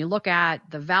 So when you look at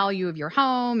the value of your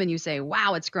home and you say,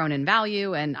 wow, it's grown in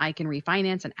value and I can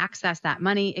refinance and access that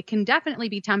money, it can definitely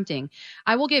be tempting.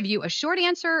 I will give you a short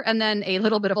answer and then a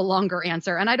little bit of a longer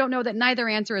answer. And I don't know that neither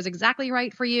answer is exactly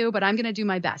right for you, but I'm going to do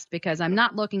my best because I'm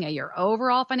not looking at your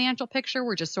overall financial picture.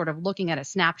 We're just sort of looking at a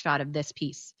snapshot of this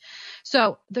piece.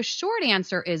 So the short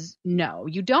answer is no.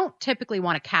 You don't typically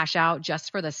want to cash out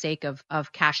just for the sake of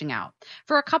cashing out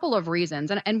for a couple of reasons.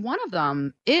 And one of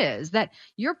them is that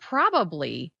you're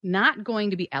probably not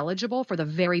going to be eligible for the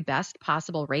very best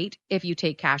possible rate if you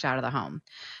take cash out of the home.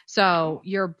 So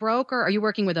your broker, are you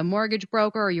working with a mortgage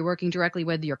broker? Are you working directly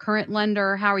with your current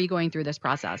lender? How are you going through this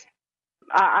process?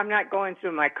 I'm not going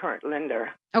through my current lender.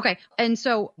 Okay. And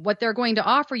so what they're going to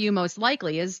offer you most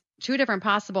likely is two different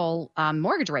possible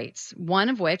mortgage rates, one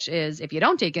of which is if you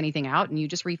don't take anything out and you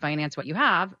just refinance what you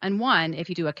have, and one if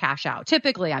you do a cash out.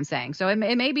 Typically, I'm saying. So it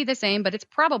may be the same, but it's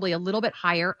probably a little bit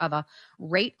higher of a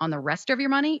rate on the rest of your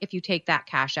money if you take that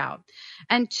cash out.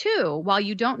 And two, while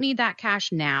you don't need that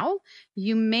cash now,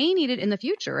 you may need it in the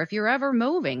future if you're ever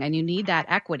moving and you need that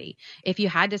equity. If you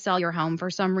had to sell your home for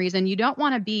some reason, you don't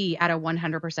want to be at a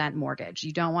 100% mortgage.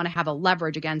 You don't want to have a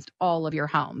leverage against all of your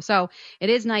home. So it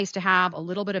is nice to have a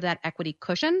little bit of that equity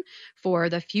cushion for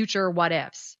the future what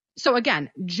ifs. So again,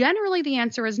 generally the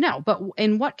answer is no, but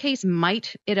in what case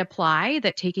might it apply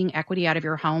that taking equity out of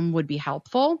your home would be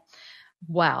helpful?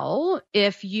 Well,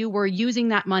 if you were using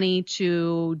that money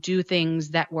to do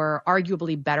things that were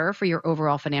arguably better for your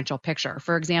overall financial picture.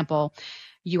 For example,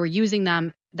 you were using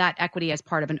that equity as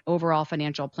part of an overall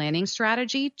financial planning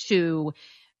strategy to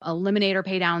eliminate or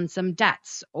pay down some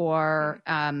debts or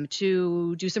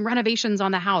to do some renovations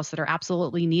on the house that are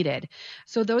absolutely needed.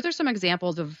 So those are some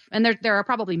examples of, and there are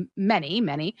probably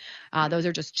many, those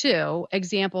are just two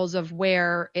examples of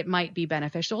where it might be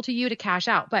beneficial to you to cash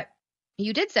out. But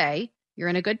you did say you're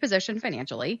in a good position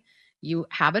financially. You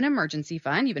have an emergency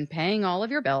fund. You've been paying all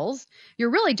of your bills. You're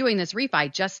really doing this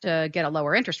refi just to get a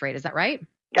lower interest rate. Is that right?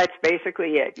 That's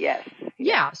basically it. Yes.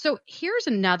 Yeah. So here's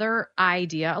another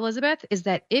idea, Elizabeth, is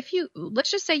that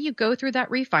let's just say you go through that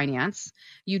refinance,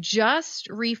 you just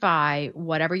refi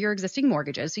whatever your existing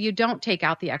mortgage is, so you don't take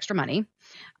out the extra money.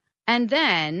 And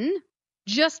then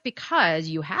just because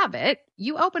you have it,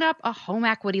 you open up a home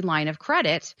equity line of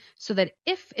credit so that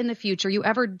if in the future you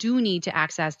ever do need to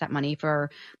access that money for,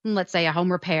 let's say, a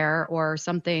home repair or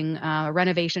something, a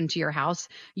renovation to your house,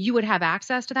 you would have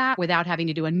access to that without having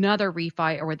to do another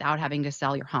refi or without having to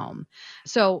sell your home.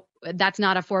 So that's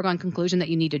not a foregone conclusion that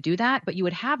you need to do that, but you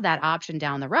would have that option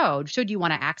down the road should you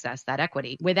want to access that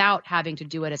equity without having to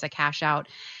do it as a cash out.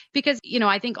 Because,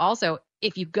 I think also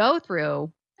if you go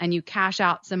through and you cash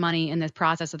out some money in this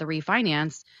process of the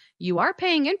refinance, you are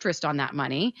paying interest on that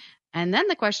money. And then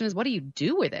the question is, what do you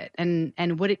do with it? And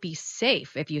would it be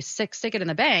safe if you stick it in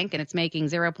the bank and it's making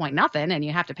 0 point nothing and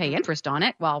you have to pay interest on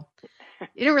it? Well,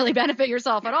 you don't really benefit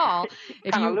yourself at all.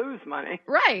 If you lose money.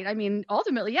 Right. I mean,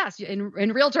 ultimately, yes, in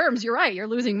real terms, you're right. You're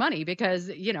losing money because,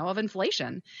 of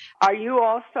inflation. Are you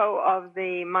also of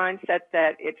the mindset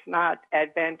that it's not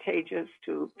advantageous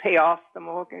to pay off the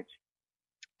mortgage?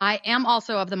 I am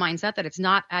also of the mindset that it's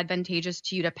not advantageous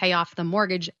to you to pay off the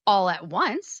mortgage all at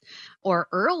once or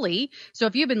early. So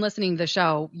if you've been listening to the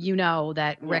show, you know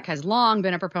that Rick has long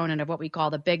been a proponent of what we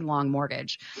call the big, long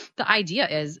mortgage. The idea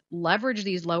is leverage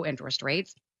these low interest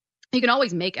rates. You can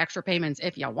always make extra payments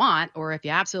if you want or if you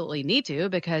absolutely need to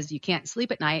because you can't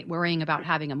sleep at night worrying about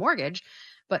having a mortgage.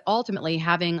 But ultimately,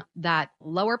 having that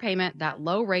lower payment, that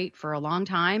low rate for a long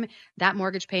time, that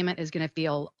mortgage payment is going to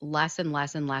feel less and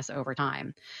less and less over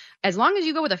time. As long as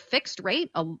you go with a fixed rate,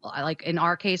 like in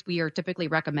our case, we are typically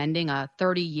recommending a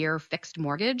 30-year fixed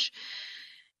mortgage.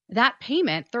 That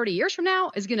payment 30 years from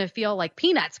now is going to feel like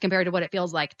peanuts compared to what it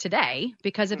feels like today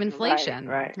because of inflation,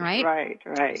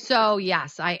 right? So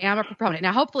yes, I am a proponent.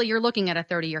 Now, hopefully you're looking at a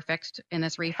 30-year fixed in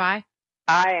this refi.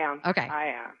 I am. Okay.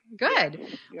 I am. Good.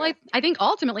 Yes. Well, I think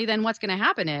ultimately then what's going to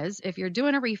happen is if you're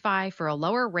doing a refi for a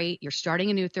lower rate, you're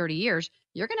starting a new 30 years,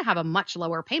 you're going to have a much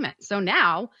lower payment. So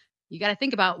now you got to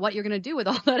think about what you're going to do with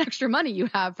all that extra money you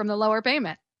have from the lower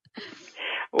payment.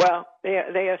 Well, they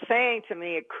are saying to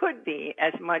me it could be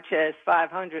as much as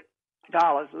 $500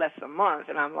 less a month.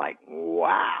 And I'm like,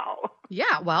 wow.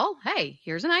 Yeah. Well, hey,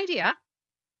 here's an idea.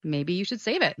 Maybe you should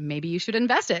save it. Maybe you should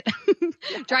invest it.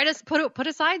 Try to put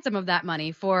aside some of that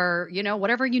money for,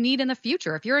 whatever you need in the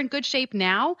future. If you're in good shape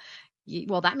now,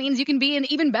 well, that means you can be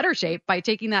in even better shape by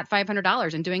taking that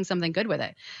 $500 and doing something good with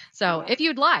it. So if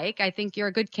you'd like, I think you're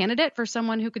a good candidate for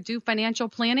someone who could do financial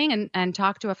planning and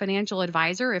talk to a financial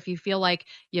advisor if you feel like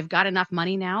you've got enough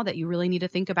money now that you really need to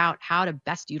think about how to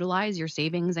best utilize your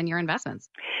savings and your investments.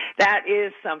 That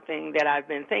is something that I've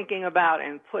been thinking about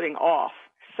and putting off.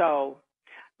 So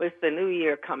with the new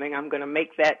year coming, I'm going to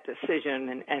make that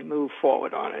decision and move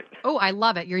forward on it. Oh, I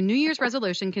love it. Your New Year's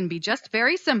resolution can be just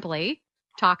very simply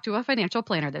talk to a financial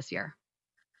planner this year.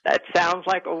 That sounds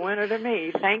like a winner to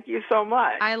me. Thank you so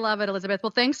much. I love it, Elizabeth. Well,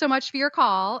 thanks so much for your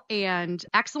call and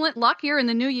excellent luck here in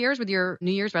the new year's with your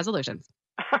New Year's resolutions.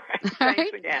 All right.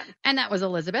 Thanks again. And that was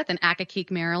Elizabeth in Accokeek,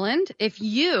 Maryland. If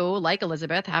you, like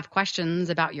Elizabeth, have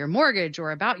questions about your mortgage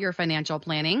or about your financial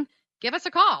planning, give us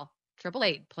a call.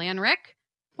 888-PLAN-RIC.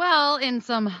 Well, in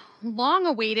some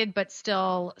long-awaited but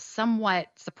still somewhat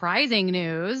surprising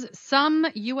news, some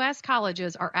U.S.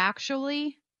 colleges are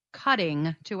actually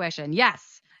cutting tuition.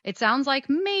 Yes, it sounds like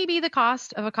maybe the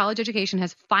cost of a college education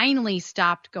has finally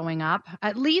stopped going up,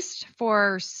 at least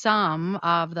for some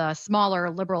of the smaller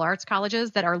liberal arts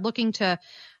colleges that are looking to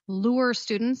lure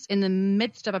students in the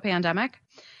midst of a pandemic.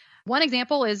 One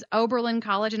example is Oberlin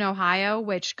College in Ohio,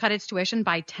 which cut its tuition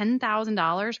by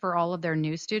 $10,000 for all of their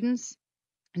new students.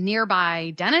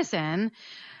 Nearby Denison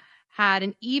had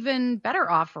an even better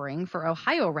offering for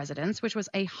Ohio residents, which was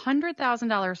a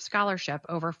 $100,000 scholarship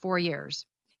over 4 years.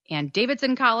 And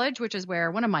Davidson College, which is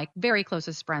where one of my very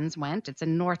closest friends went, it's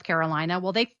in North Carolina,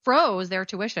 well, they froze their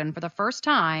tuition for the first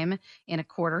time in a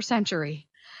quarter century.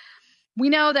 We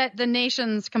know that the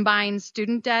nation's combined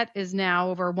student debt is now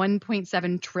over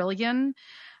 $1.7 trillion,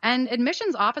 and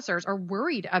admissions officers are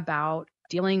worried about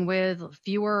dealing with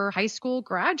fewer high school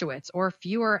graduates or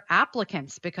fewer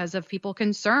applicants because of people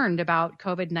concerned about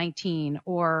COVID-19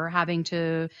 or having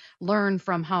to learn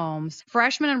from home.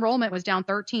 Freshman enrollment was down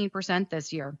 13%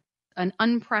 this year, an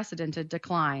unprecedented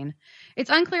decline. It's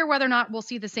unclear whether or not we'll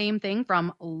see the same thing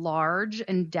from large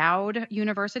endowed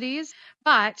universities,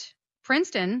 but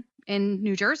Princeton in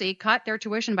New Jersey cut their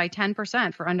tuition by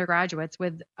 10% for undergraduates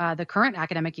with the current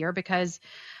academic year because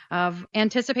of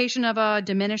anticipation of a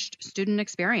diminished student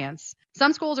experience.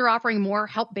 Some schools are offering more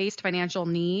help-based financial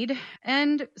need,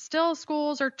 and still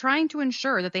schools are trying to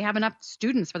ensure that they have enough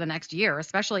students for the next year,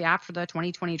 especially after the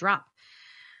 2020 drop.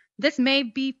 This may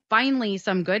be finally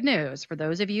some good news for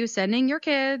those of you sending your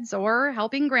kids or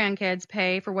helping grandkids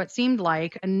pay for what seemed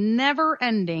like a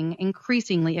never-ending,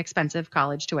 increasingly expensive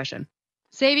college tuition.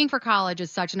 Saving for college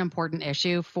is such an important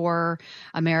issue for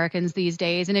Americans these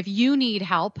days, and if you need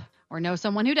help or know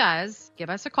someone who does, give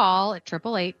us a call at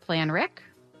 888-PLAN-RICK.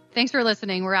 Thanks for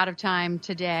listening. We're out of time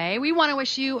today. We want to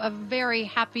wish you a very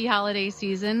happy holiday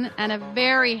season and a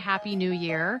very happy new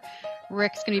year.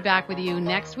 Rick's going to be back with you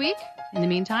next week. In the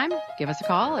meantime, give us a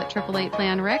call at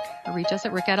 888-PLAN-RICK or reach us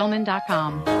at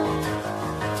rickedelman.com.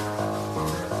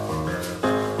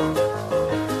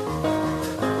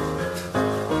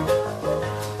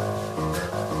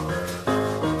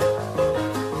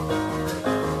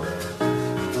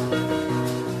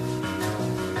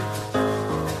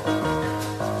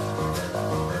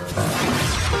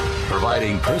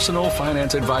 Providing personal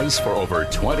finance advice for over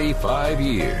 25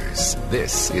 years.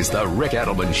 This is The Rick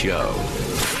Edelman Show.